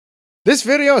This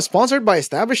video is sponsored by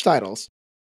Established Titles.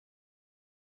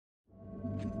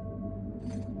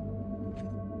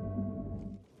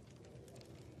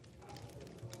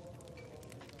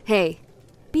 Hey,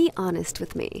 be honest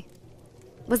with me.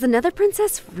 Was the Nether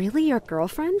Princess really your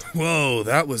girlfriend? Whoa,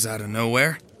 that was out of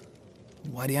nowhere.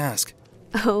 Why'd you ask?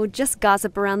 Oh, just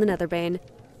gossip around the Netherbane.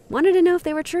 Wanted to know if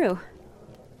they were true.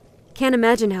 Can't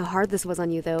imagine how hard this was on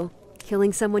you, though.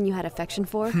 Killing someone you had affection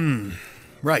for?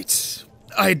 Right.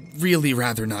 I'd really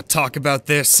rather not talk about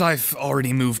this. I've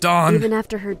already moved on. Even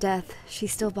after her death, she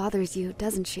still bothers you,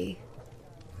 doesn't she?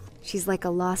 She's like a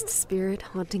lost spirit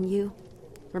haunting you,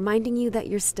 reminding you that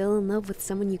you're still in love with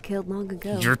someone you killed long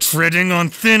ago. You're treading on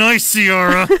thin ice,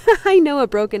 Ciara! I know a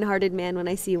broken-hearted man when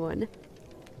I see one.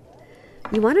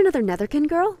 You want another Netherkin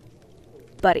girl?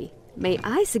 Buddy, may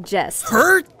I suggest...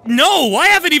 Her? No, I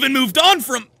haven't even moved on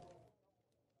from...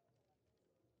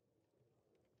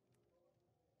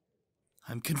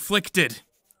 I'm conflicted,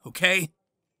 okay?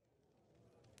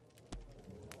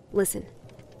 Listen,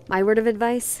 my word of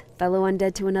advice, fellow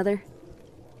undead to another.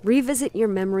 Revisit your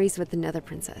memories with the Nether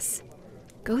Princess.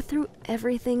 Go through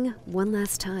everything one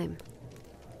last time.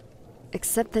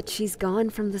 Accept that she's gone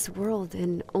from this world,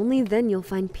 and only then you'll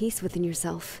find peace within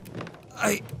yourself.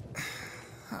 I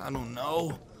don't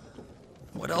know.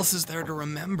 What else is there to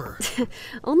remember?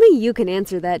 Only you can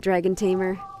answer that, Dragon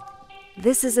Tamer.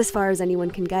 This is as far as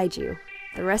anyone can guide you.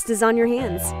 The rest is on your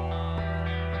hands.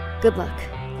 Good luck,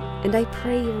 and I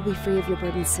pray you will be free of your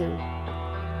burden soon.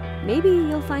 Maybe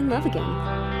you'll find love again.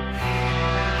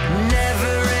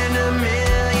 Never in a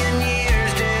million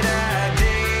years did I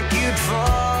think you'd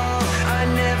fall. I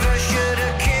never should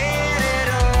have cared at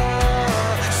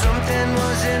all. Something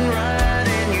wasn't right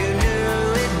and you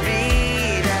knew it'd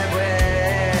be that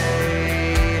way.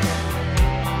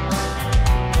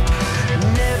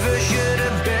 Never should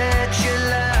have bet your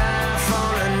life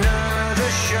on another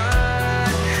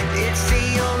shot. It's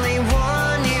the only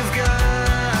one you've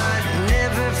got.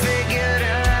 Never figured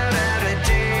out how to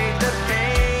take the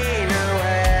pain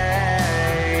away.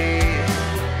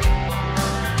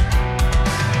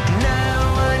 Now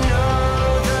I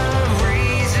know the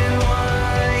reason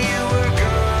why you were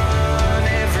gone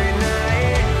every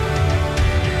night.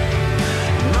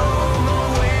 No more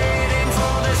waiting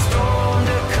for the storm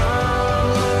to come.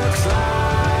 Looks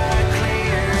like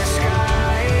clear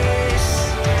skies.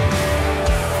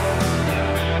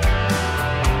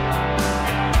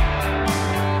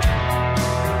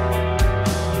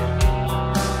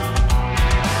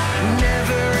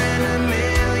 Never in a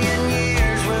million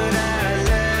years would I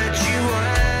let you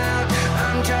out.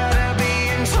 I'm tired of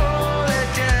being told it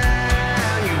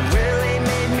down. You really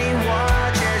made me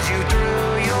watch as you threw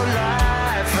your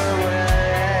life away.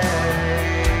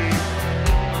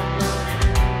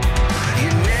 You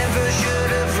never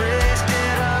should have risked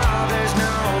it all. There's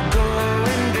no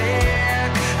going back.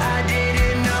 I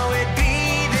didn't know it'd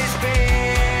be this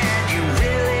bad. You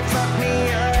really fucked me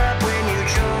up when you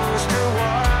chose to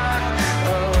walk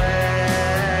away.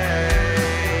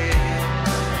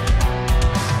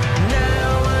 Now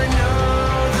I know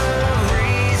the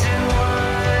reason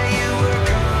why you were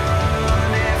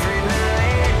gone every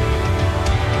night.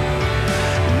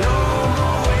 No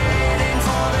more waiting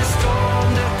for the storm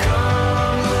to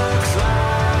come. Looks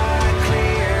like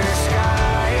clear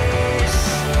skies.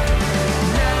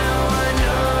 Now I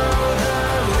know the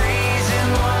reason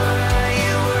why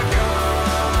you were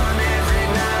gone every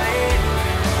night.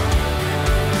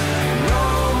 No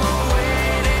more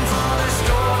waiting for the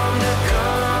storm to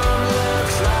come.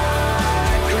 Looks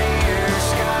like clear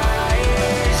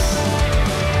skies.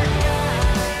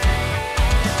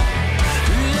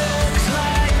 Looks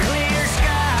like clear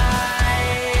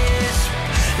skies.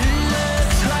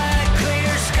 Looks like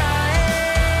clear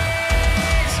skies.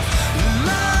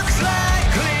 Looks like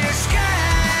clear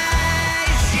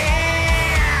skies. Yeah.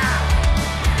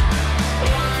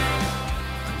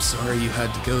 I'm sorry you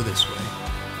had to go this way.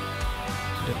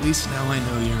 But at least now I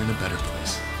know you're in a better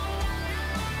place.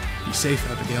 Be safe,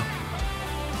 Abigail.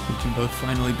 We can both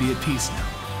finally be at peace now.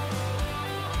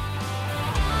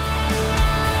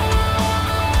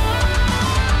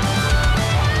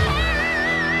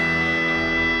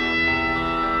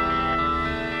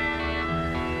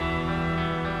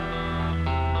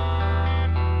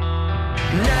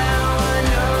 Now I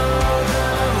know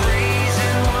the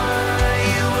reason why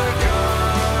you were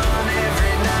gone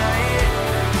every night.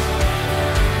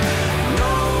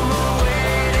 No more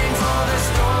waiting for the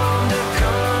storm to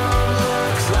come.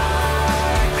 Looks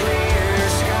like clear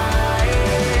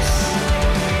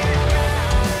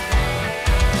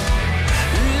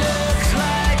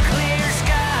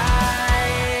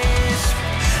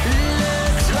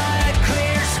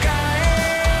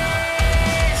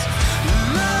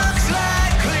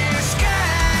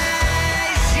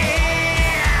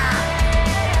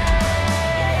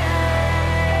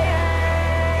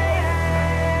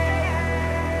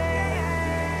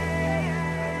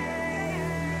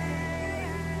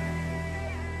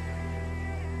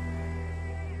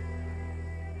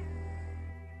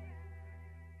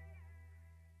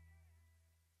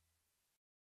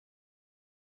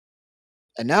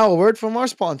And now a word from our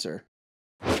sponsor.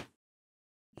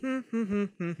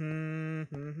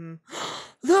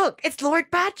 Look, it's Lord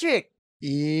Patrick!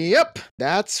 Yep,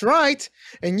 that's right.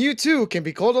 And you too can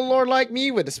be called a lord like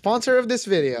me with the sponsor of this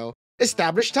video,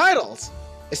 Established Titles.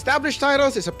 Established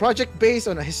Titles is a project based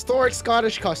on a historic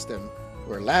Scottish custom,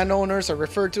 where landowners are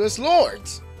referred to as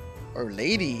lords, or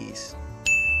ladies.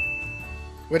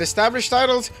 With Established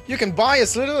Titles, you can buy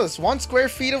as little as 1 square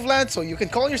feet of land so you can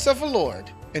call yourself a lord.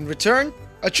 In return,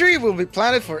 a tree will be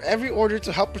planted for every order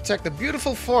to help protect the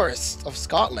beautiful forests of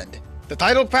Scotland. The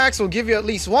title packs will give you at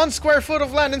least 1 square foot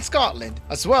of land in Scotland,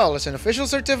 as well as an official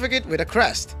certificate with a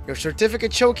crest. Your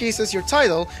certificate showcases your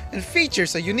title and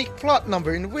features a unique plot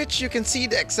number in which you can see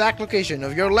the exact location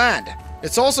of your land.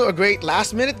 It's also a great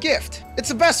last-minute gift. It's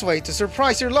the best way to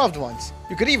surprise your loved ones.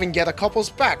 You could even get a couple's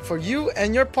pack for you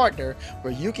and your partner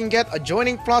where you can get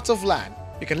adjoining plots of land.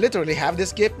 You can literally have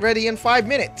this gift ready in 5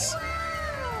 minutes.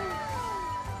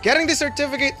 Getting this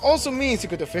certificate also means you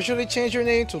could officially change your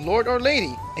name to Lord or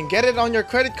Lady and get it on your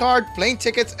credit card, plane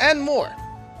tickets, and more.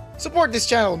 Support this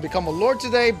channel and become a Lord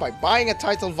today by buying a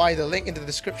title via the link in the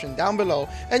description down below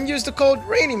and use the code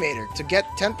Rainimator to get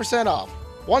 10% off.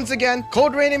 Once again,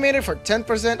 code Rainimator for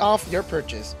 10% off your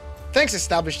purchase. Thanks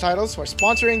Established Titles for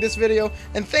sponsoring this video,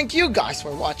 and thank you guys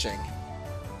for watching.